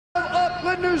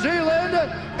Auckland, New Zealand,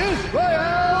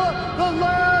 Israel, the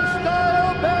last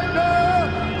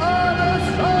Stylebender,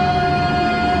 Adesanya!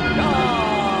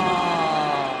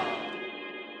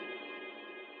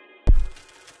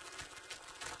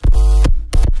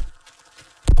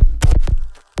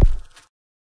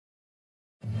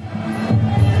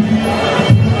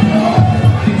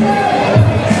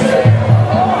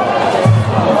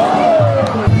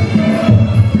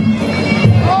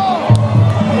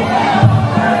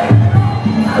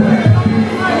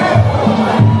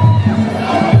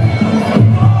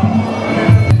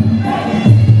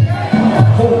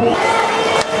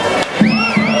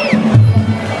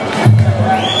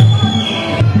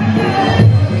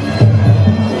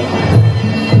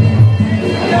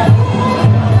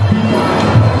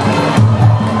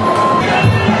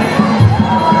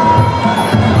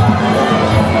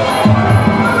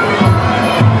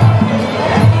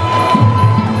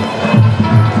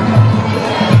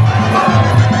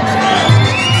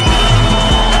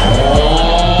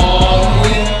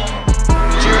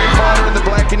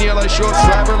 Short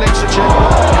slab release a check.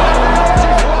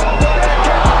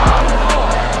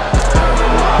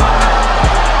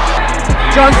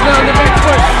 Johnson on the back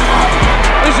foot.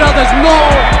 Israel does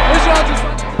more. Israel just.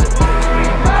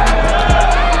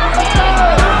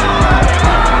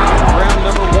 Round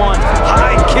number one.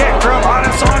 High kick from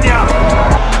Adesanya.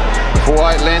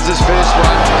 4-8 lands his first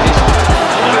one.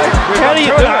 How do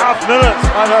you do 2.5 minutes?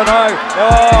 I don't know.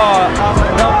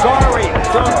 Montgomery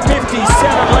from 57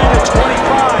 landed 25.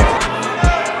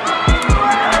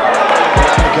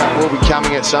 Will be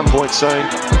coming at some point soon.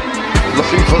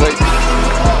 Looking for the.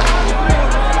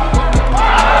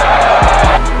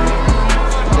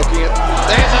 Looking at.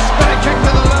 There's a spinning kick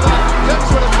to the liver. That's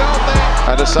what it felt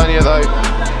there. Adesanya though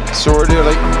saw it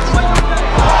early.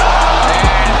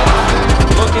 And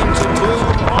looking to move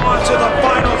on to the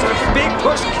finals. A big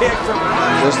push kick from.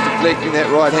 Just deflecting that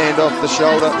right hand off the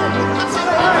shoulder.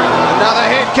 Another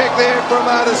head kick there from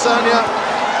Adesanya.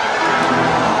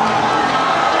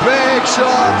 Big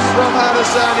shots from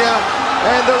Adesanya,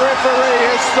 and the referee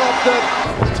has stopped it.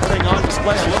 Putting on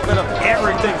display a little bit of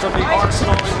everything from the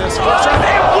arsenal in this first round.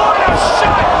 And what a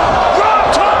shot!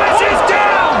 Rob Thomas is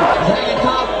down!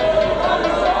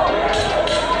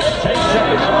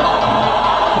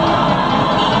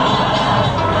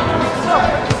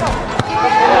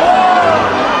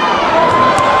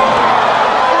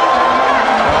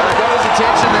 Got his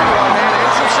attention that right hand.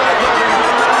 It's a shot.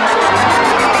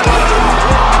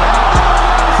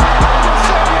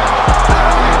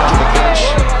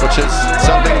 Which is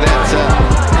something that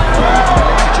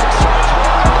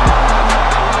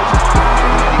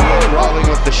rolling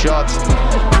with the shots.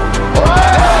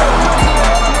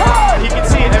 You can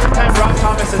see it every time Rob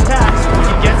Thomas attacks,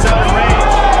 he gets out of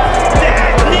range.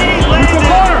 That knee landed!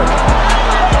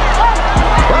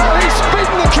 Well, he's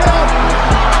beaten the count.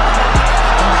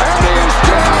 And he is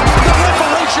down. The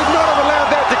referee should not have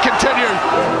allowed that to continue.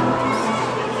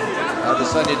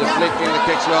 Adesanya deflecting the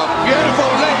kicks off. Beautiful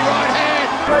leg right hand.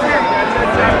 Back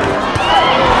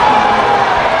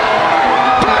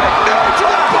knee to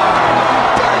the body!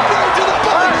 Back knee to the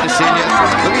body! Adesanya,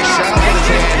 look at sharp in his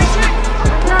hands.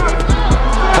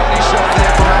 Body shot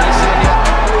there from Adesanya.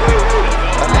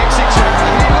 Alexi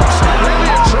Chapman, he looks really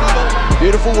in trouble.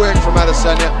 Beautiful work from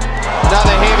Adesanya.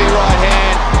 Another heavy right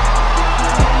hand.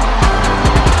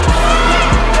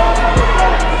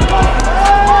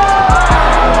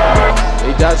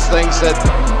 He does things that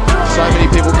so many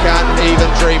people can't even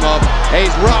dream of.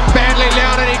 He's rocked badly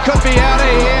down and he could be out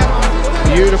of here.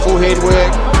 Beautiful head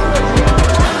work.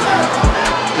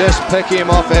 Just pick him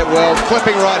off at will.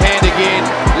 Flipping right hand again.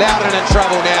 Loudon in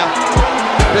trouble now.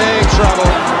 Big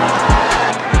trouble.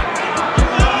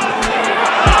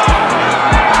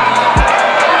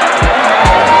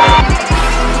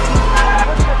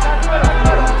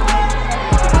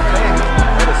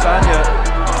 Adesanya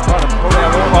trying to pull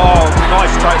out. Oh,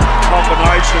 nice straight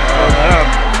combination from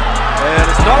him. And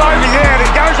it's not over yet. It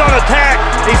goes on attack.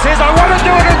 He says, I want to do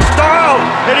it in style.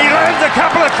 And he lands a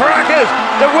couple of crackers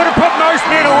that would have put most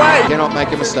men away. Cannot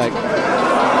make a mistake.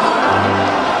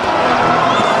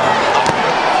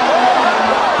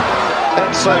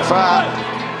 And so far,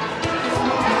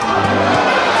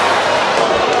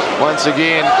 once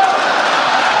again,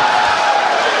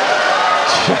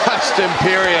 just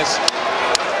imperious.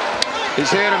 He's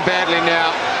hurt him badly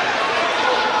now.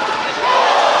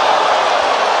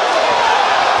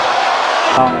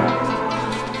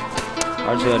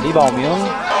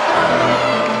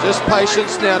 Just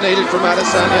patience now needed from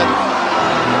Adesanya.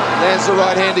 Lands the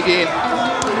right hand again.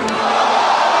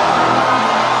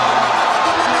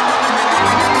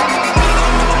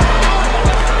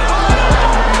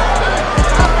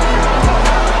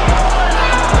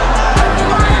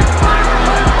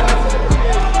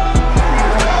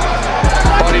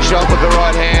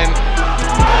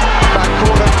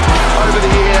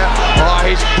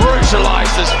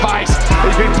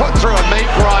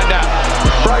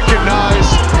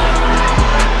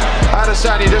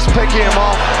 Adesanya just picking him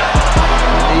off.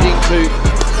 Needing to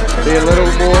be a little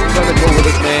more clinical with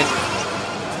his man.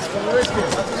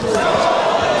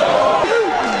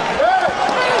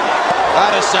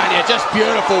 Adesanya, just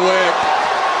beautiful work.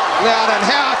 Loudon,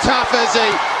 how tough is he?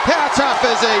 How tough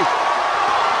is he?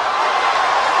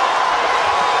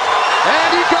 And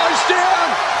he goes down.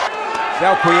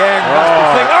 Zhao Puyang must be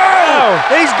thinking, oh,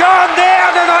 he's gone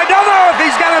down, and I don't know if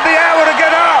he's going to be able to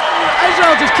get up.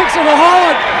 Israel just kicks him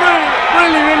hard,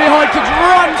 really hard, kicks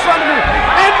right in front of him,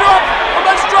 and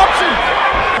almost drops him.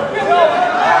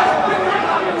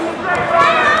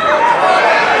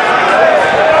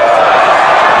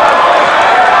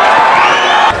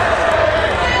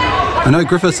 I know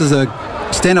Griffiths is a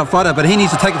stand-up fighter, but he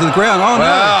needs to take it to the ground. Oh no!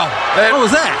 Wow. What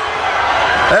was that?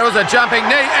 That was a jumping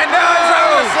knee, and now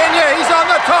Adesanya, he's on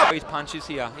the top. His punches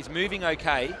here. He's moving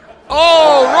okay.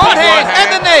 Oh, right hand and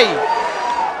the knee.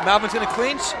 Melvin's going to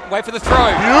clinch. Wait for the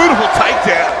throw. Beautiful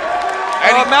takedown.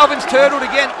 And Melvin's turtled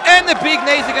again, and the big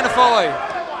knees are going to follow.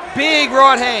 Big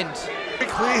right hand.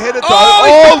 Clear-headed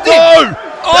Oh, though. no!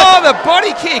 Oh, the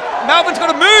body kick. Melvin's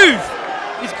got to move.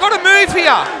 He's got to move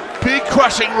here. Big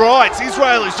crushing rights.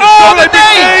 Israel is just Oh, the got a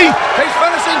big knee! He's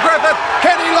finishing Griffith.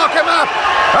 Can he lock him up?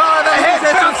 Oh, the head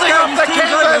bouncing off the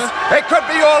canvas. It could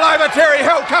be all over. Terry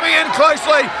Hill coming in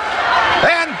closely.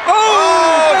 And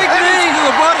Big knee to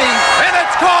the body. And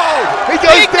it's called. He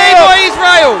goes Big knee down. by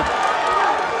Israel.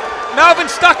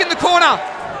 Melvin's stuck in the corner.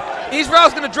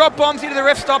 Israel's going to drop bombs into the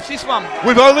ref stops this one.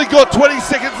 We've only got 20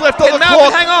 seconds left on Can the Melvin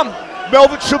clock. hang on?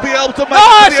 Melvin should be able to make No,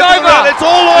 it to it's the end of the over. round. It's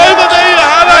all over. There you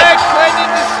have it. Clinton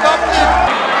just stopped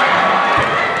it.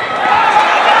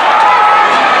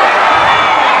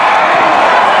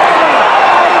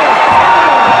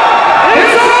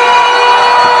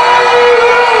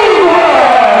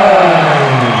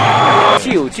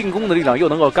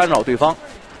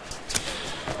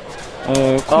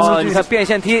你看变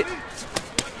线踢。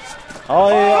哎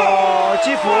呀，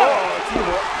基普，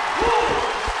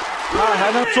他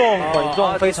还能重，稳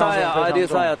重，非常重，阿迪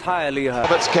赛亚太厉害了。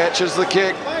 Roberts catches the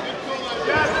kick.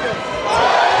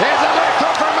 Here's a left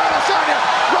hook from Adesanya.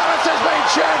 Roberts has been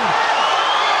chinned.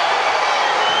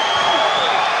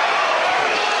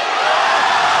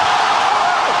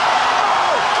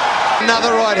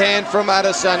 Another right hand from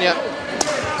Adesanya.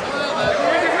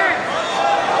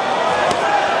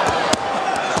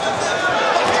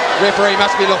 Referee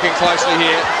must be looking closely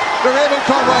here. The Rebel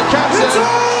Conway comes in.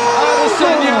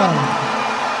 Adesanya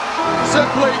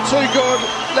simply too good.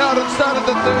 Loudon started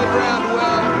the third round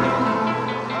well.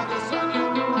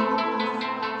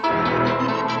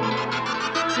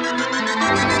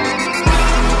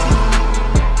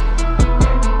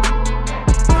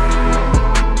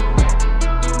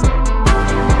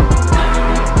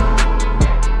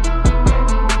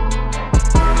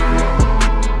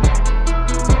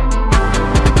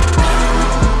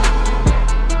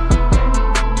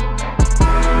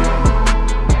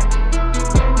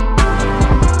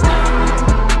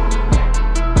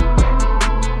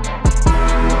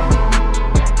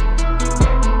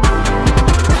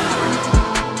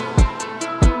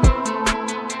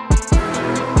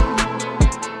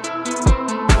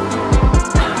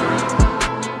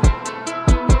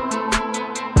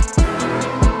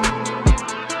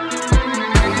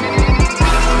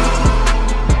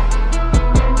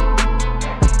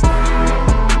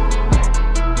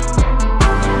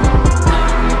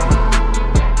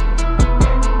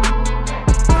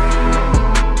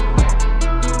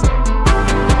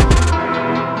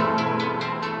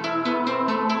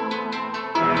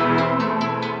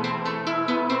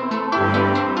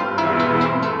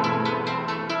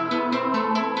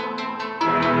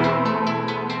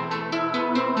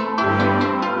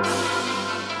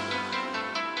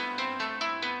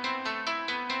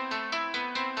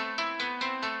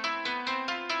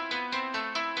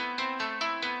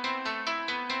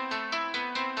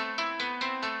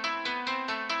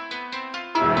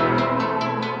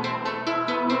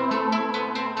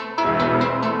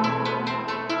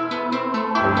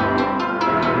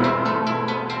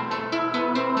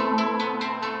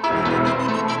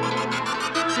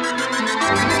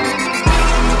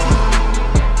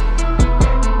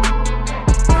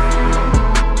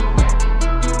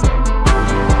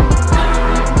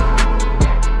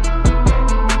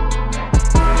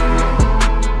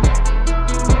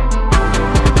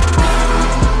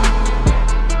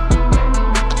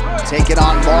 Take it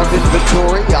on Marvin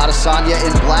Vettori, Adesanya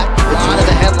in black. A lot of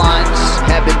the headlines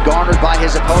have been garnered by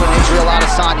his opponent, Israel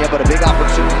Adesanya, but a big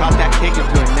opportunity. Caught that kick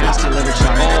into a nasty liver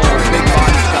shot. Oh, big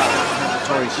body shot.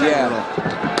 Vettori, Yeah.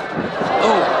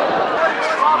 Oh,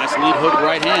 nice lead hook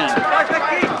right hand.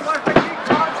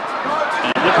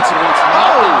 And Livingston wants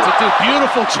Dude,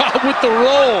 beautiful job with the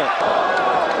roll.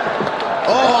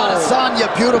 Oh, Adesanya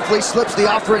beautifully slips the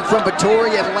offering from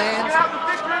Vettori and lands.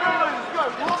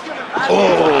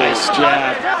 Oh, nice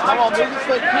jab.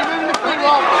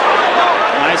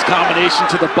 Nice combination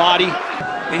to the body.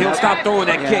 And he'll stop throwing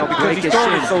that kick because he's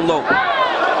throwing it so low.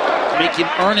 Make him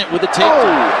earn it with a takedown.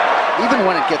 Oh, even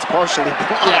when it gets partially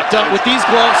blocked. Yeah, done with these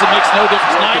gloves, it makes no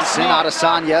difference. Nice.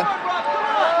 Adesanya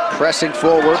pressing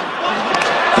forward.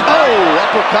 Oh,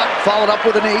 uppercut followed up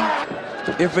with a knee.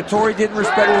 If Vettori didn't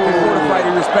respect him before the fight,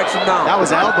 he respects him now. That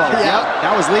was elbow. Yeah. Yep,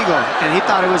 that was legal, and he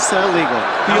thought it was illegal.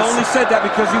 He only said that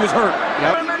because he was hurt.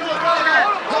 Yep.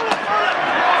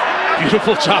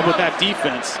 Beautiful job with that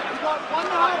defense.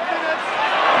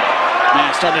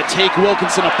 Man, starting to take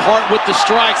Wilkinson apart with the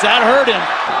strikes. That hurt him.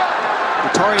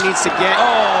 Vettori needs to get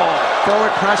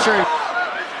forward pressure.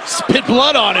 Spit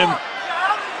blood on him.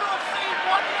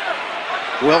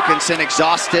 Wilkinson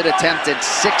exhausted, attempted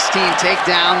 16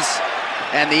 takedowns,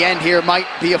 and the end here might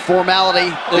be a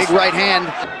formality. Big right hand.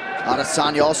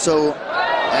 Adesanya also,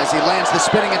 as he lands the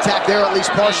spinning attack there, at least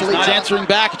partially. He's not answering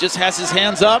back, he just has his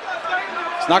hands up.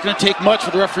 It's not going to take much for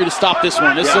the referee to stop this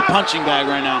one. This is a punching bag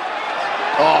right now.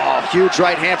 Oh, huge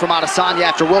right hand from Adesanya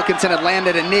after Wilkinson had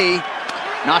landed a knee.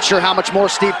 Not sure how much more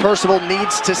Steve Percival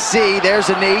needs to see. There's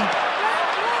a knee.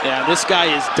 Yeah, this guy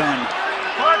is done.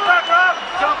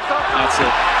 That's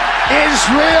it.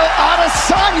 Israel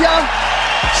Adesanya.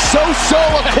 So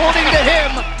according to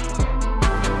him.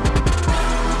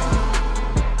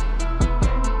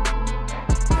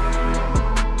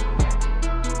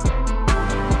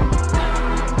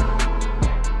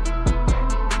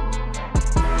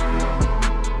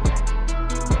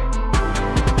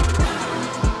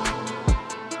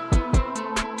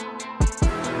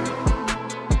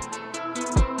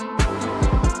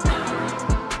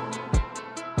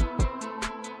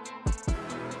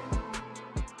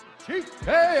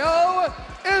 TKO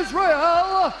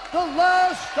Israel, the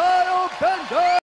last Stylebender.